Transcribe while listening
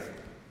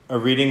A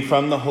reading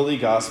from the Holy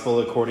Gospel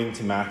according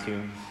to Matthew.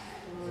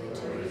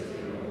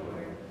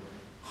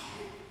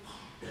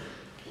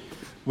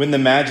 When the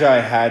Magi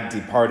had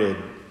departed,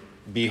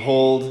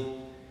 behold,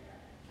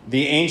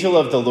 the angel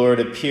of the Lord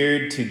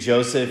appeared to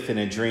Joseph in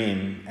a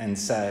dream and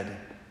said,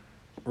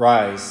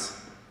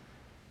 "Rise,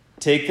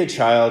 take the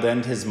child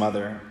and his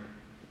mother,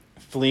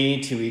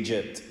 flee to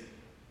Egypt,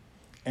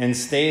 and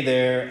stay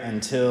there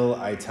until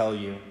I tell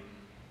you.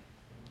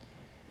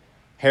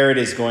 Herod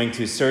is going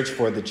to search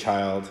for the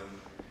child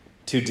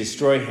to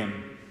destroy him."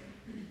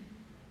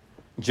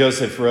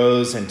 Joseph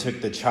rose and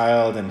took the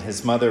child and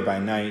his mother by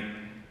night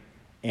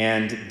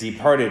and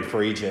departed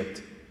for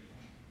Egypt.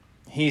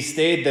 He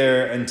stayed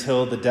there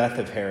until the death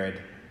of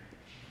Herod,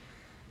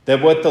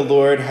 that what the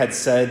Lord had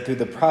said through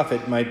the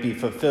prophet might be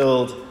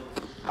fulfilled,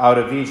 "Out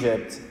of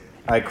Egypt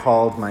I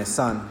called my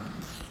son."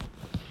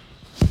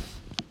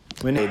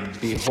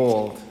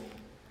 Behold,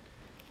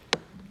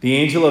 the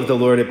angel of the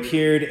Lord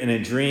appeared in a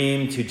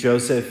dream to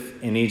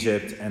Joseph in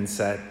Egypt and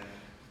said,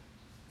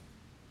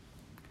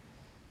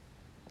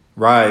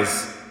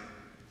 "Rise,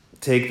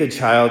 take the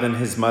child and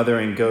his mother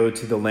and go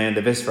to the land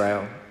of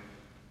Israel,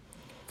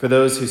 for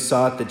those who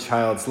sought the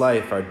child's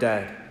life are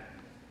dead."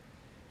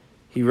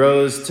 He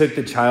rose, took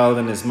the child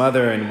and his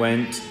mother, and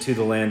went to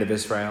the land of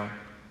Israel.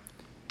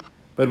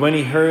 But when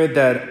he heard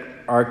that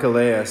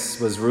Archelaus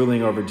was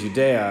ruling over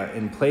Judea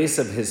in place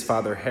of his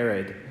father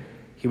Herod,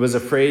 he was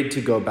afraid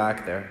to go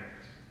back there.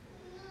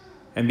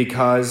 And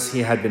because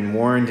he had been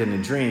warned in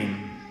a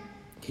dream,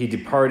 he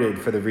departed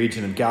for the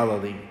region of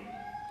Galilee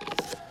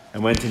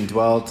and went and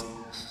dwelt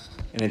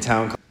in a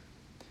town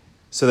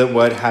so that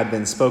what had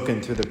been spoken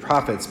through the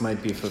prophets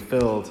might be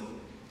fulfilled: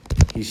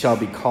 "He shall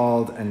be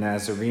called a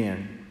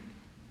Nazarene."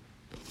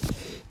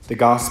 The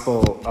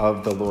Gospel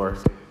of the Lord.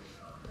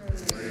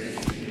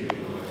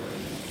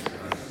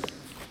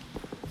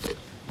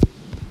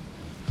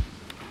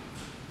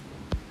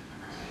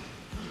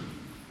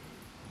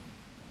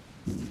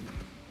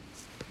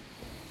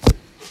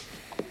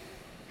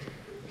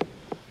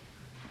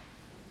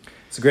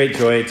 It's a great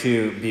joy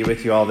to be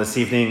with you all this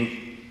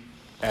evening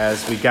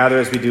as we gather,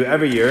 as we do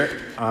every year,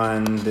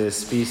 on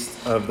this Feast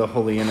of the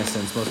Holy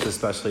Innocents, most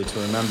especially to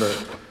remember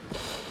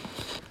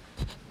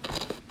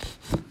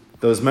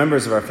those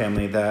members of our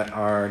family that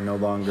are no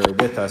longer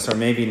with us, or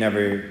maybe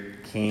never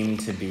came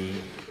to be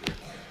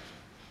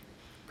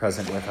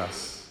present with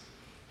us.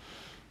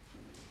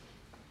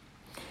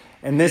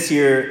 And this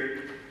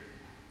year,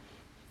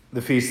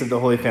 the Feast of the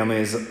Holy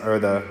Family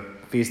the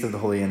Feast of the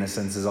Holy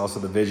Innocents is also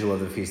the vigil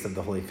of the Feast of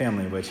the Holy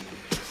Family, which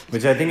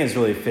I think is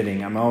really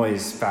fitting. I'm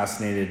always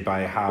fascinated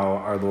by how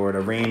our Lord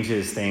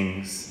arranges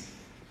things.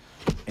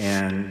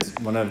 And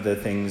one of the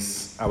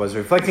things I was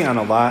reflecting on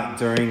a lot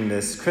during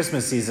this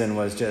Christmas season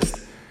was just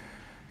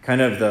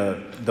kind of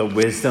the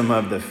wisdom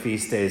of the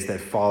feast days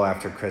that fall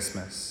after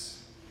Christmas.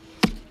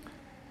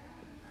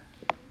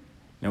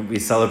 We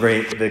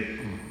celebrate the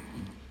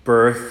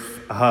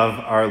birth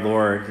of our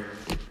Lord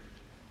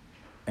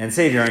and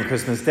Savior on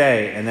Christmas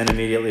Day, and then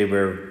immediately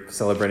we're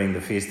celebrating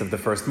the feast of the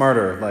first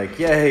martyr. Like,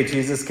 yay,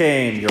 Jesus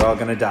came, you're all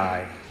going to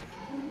die.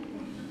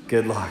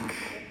 Good luck.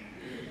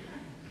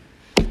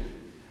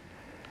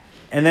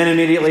 And then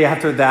immediately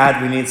after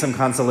that, we need some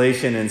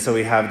consolation, and so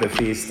we have the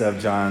feast of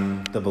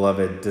John, the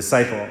beloved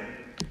disciple.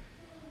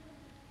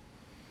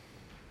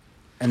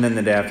 And then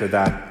the day after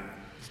that,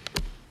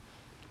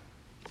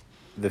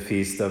 the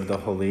feast of the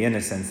Holy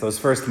Innocents, those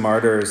first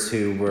martyrs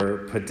who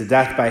were put to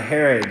death by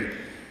Herod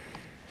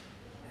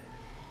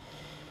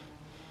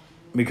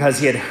because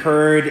he had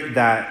heard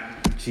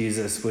that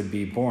Jesus would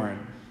be born.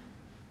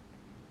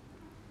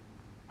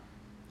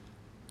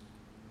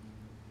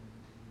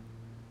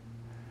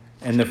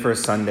 And the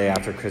first Sunday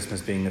after Christmas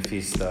being the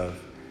Feast of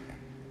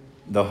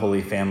the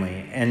Holy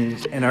Family.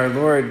 And our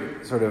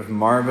Lord sort of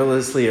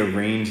marvelously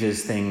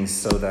arranges things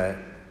so that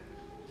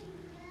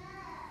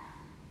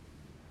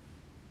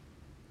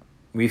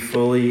we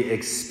fully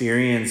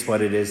experience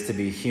what it is to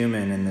be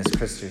human in this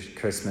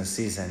Christmas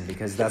season,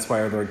 because that's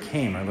why our Lord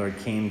came. Our Lord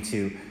came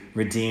to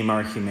redeem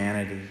our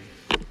humanity.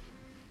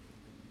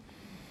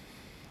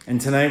 And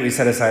tonight we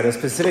set aside a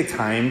specific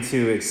time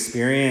to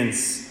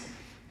experience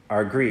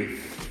our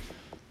grief.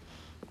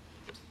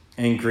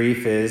 And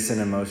grief is an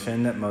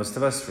emotion that most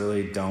of us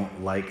really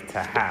don't like to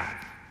have.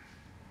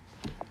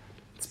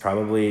 It's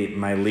probably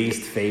my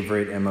least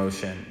favorite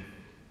emotion.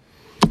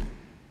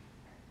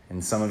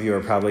 And some of you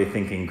are probably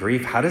thinking,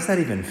 grief, how does that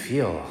even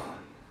feel?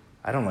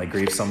 I don't like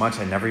grief so much,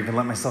 I never even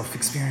let myself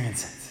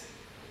experience it.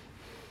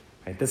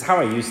 Right? That's how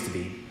I used to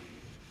be.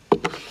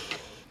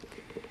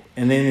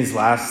 And then these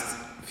last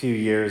few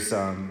years,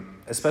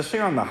 especially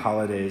around the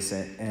holidays,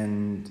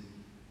 and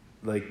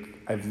like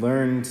I've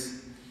learned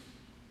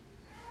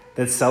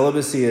that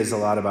celibacy is a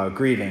lot about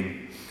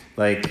grieving.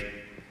 Like,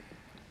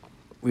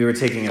 we were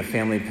taking a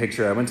family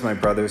picture. I went to my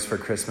brother's for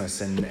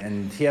Christmas,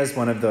 and he has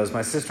one of those.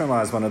 My sister-in-law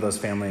has one of those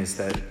families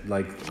that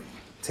like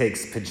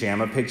takes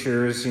pajama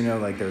pictures.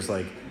 Like there's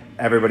like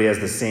everybody has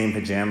the same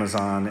pajamas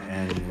on,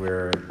 and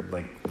we're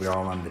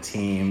all on the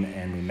team,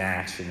 and we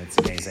match, and it's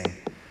amazing.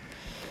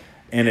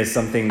 And it's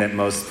something that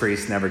most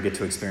priests never get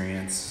to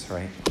experience,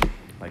 right?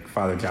 Like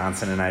Father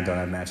Johnson and I don't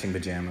have matching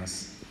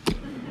pajamas.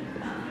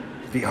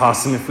 It'd be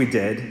awesome if we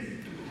did.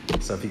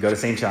 So if you go to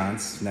St.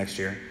 John's next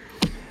year.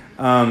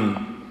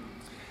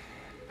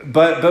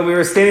 But we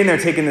were standing there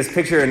taking this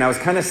picture, and I was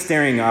kind of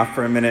staring off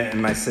for a minute,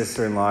 and my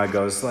sister-in-law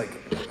goes like,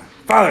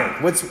 Father,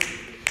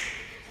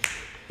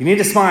 you need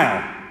to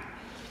smile.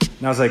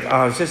 And I was like,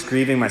 I was just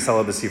grieving my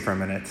celibacy for a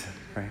minute,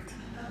 right?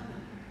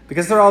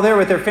 Because they're all there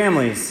with their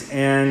families,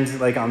 and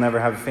like I'll never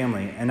have a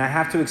family. And I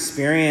have to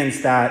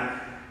experience that.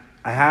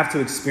 I have to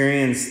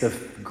experience the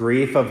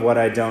grief of what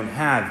I don't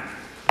have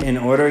in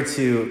order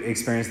to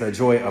experience the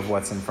joy of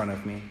what's in front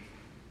of me.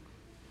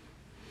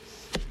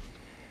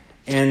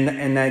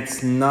 And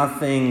that's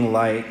nothing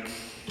like,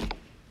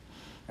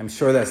 I'm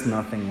sure that's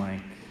nothing like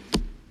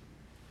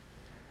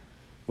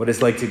what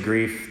it's like to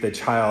grieve the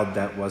child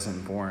that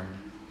wasn't born.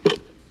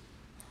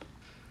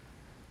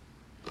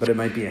 But it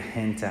might be a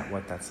hint at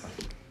what that's like.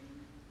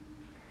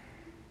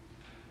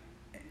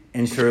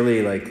 And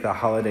surely, like, the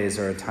holidays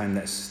are a time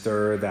that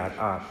stir that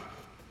up.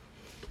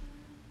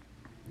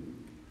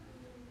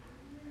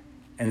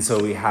 And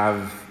so we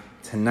have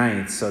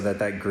tonight so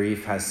that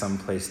grief has some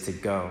place to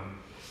go.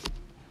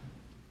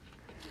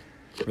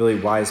 A really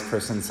wise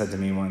person said to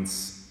me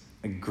once,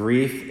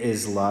 grief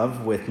is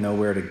love with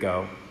nowhere to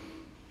go.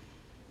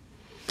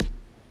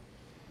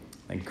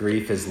 Like,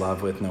 grief is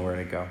love with nowhere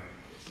to go.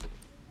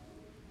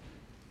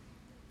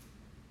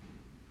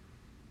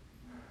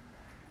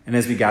 And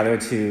as we gather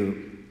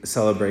to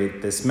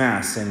celebrate this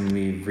Mass and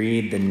we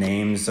read the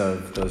names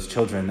of those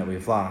children that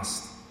we've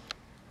lost,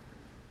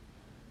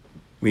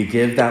 we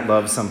give that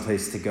love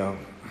someplace to go.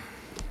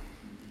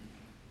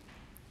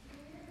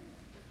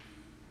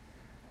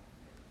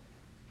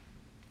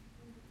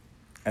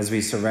 As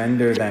we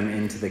surrender them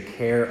into the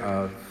care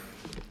of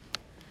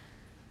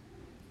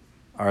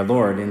our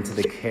Lord, into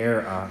the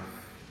care of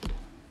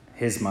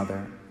his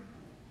mother,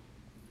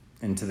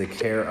 into the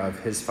care of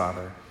his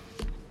father.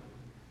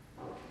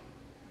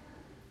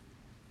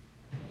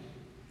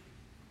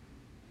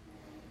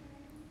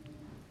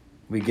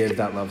 We give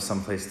that love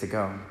someplace to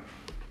go.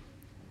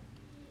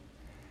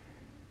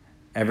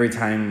 Every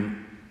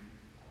time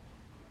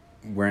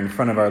we're in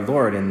front of our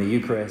Lord in the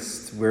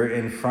Eucharist, we're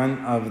in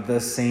front of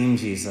the same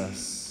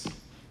Jesus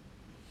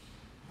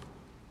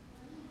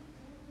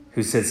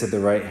who sits at the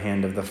right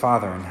hand of the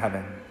Father in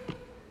heaven.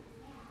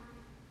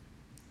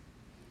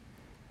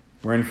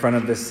 We're in front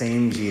of the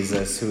same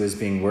Jesus who is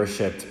being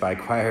worshipped by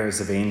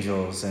choirs of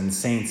angels and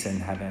saints in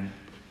heaven.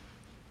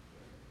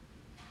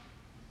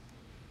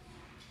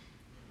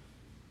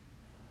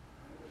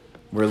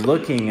 We're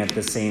looking at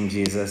the same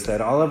Jesus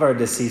that all of our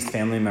deceased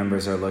family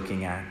members are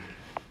looking at.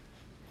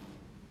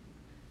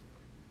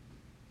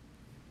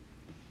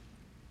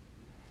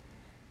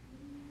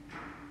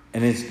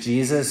 And it's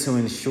Jesus who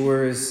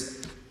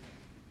ensures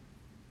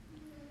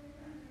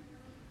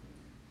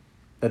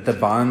that the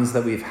bonds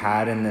that we've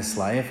had in this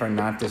life are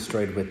not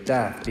destroyed with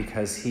death,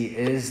 because he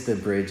is the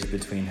bridge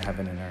between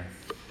heaven and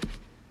earth.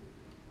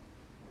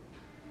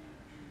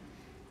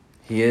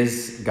 He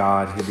is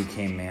God who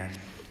became man,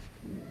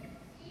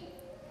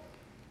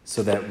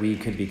 so that we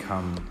could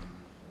become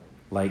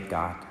like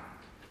God.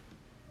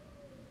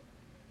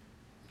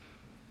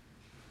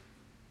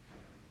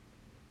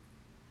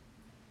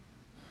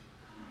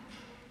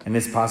 And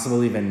it's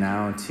possible even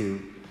now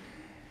to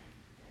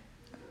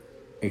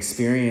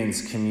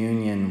experience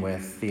communion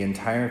with the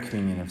entire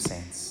communion of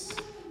saints,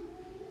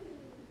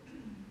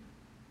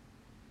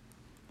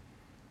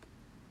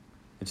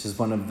 which is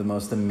one of the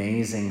most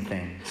amazing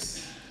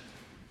things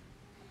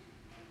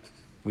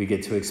we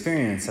get to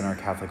experience in our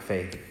Catholic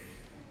faith.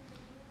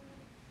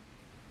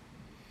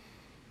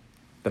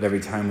 But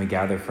every time we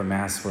gather for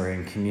Mass, we're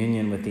in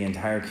communion with the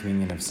entire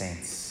communion of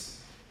saints.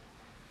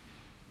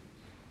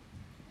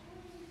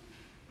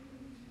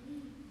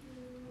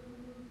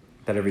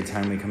 That every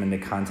time we come into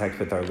contact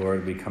with our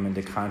Lord, we come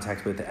into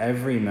contact with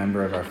every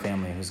member of our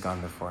family who's gone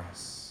before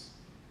us.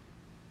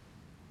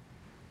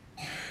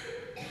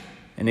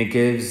 And it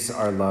gives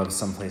our love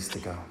someplace to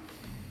go.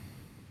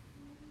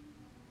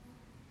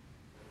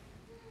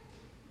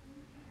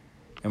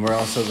 And we're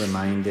also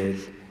reminded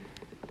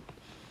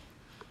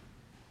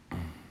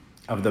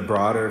of the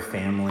broader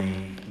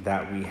family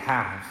that we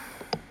have,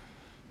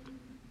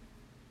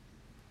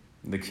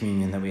 the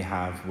communion that we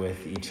have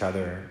with each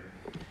other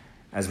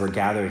as we're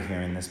gathered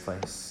here in this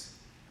place.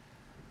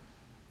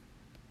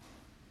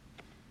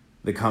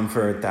 The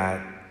comfort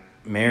that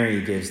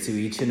Mary gives to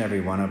each and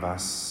every one of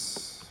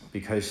us,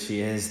 because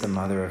she is the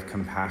mother of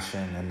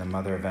compassion and the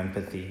mother of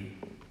empathy.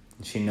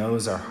 And she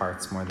knows our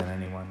hearts more than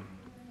anyone.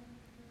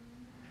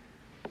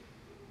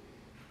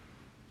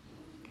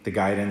 The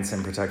guidance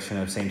and protection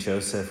of St.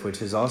 Joseph,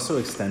 which is also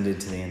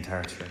extended to the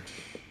entire church.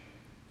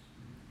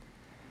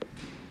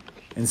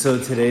 And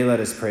so today, let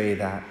us pray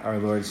that our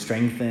Lord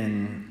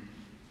strengthen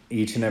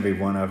each and every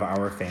one of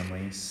our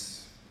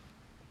families,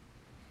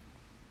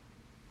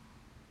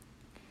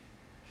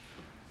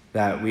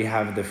 that we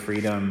have the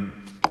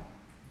freedom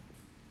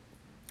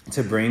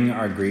to bring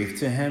our grief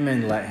to him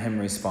and let him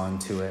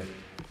respond to it.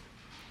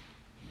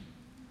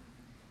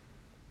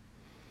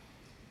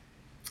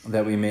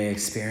 That we may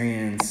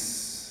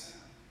experience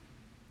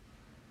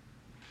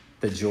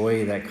the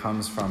joy that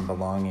comes from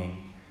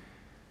belonging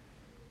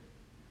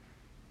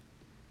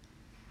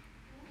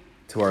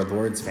to our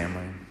Lord's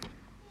family.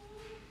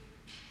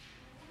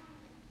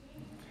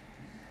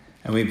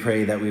 And we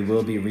pray that we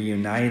will be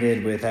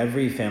reunited with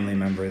every family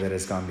member that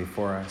has gone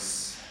before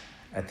us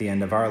at the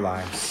end of our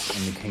lives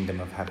in the kingdom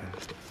of heaven.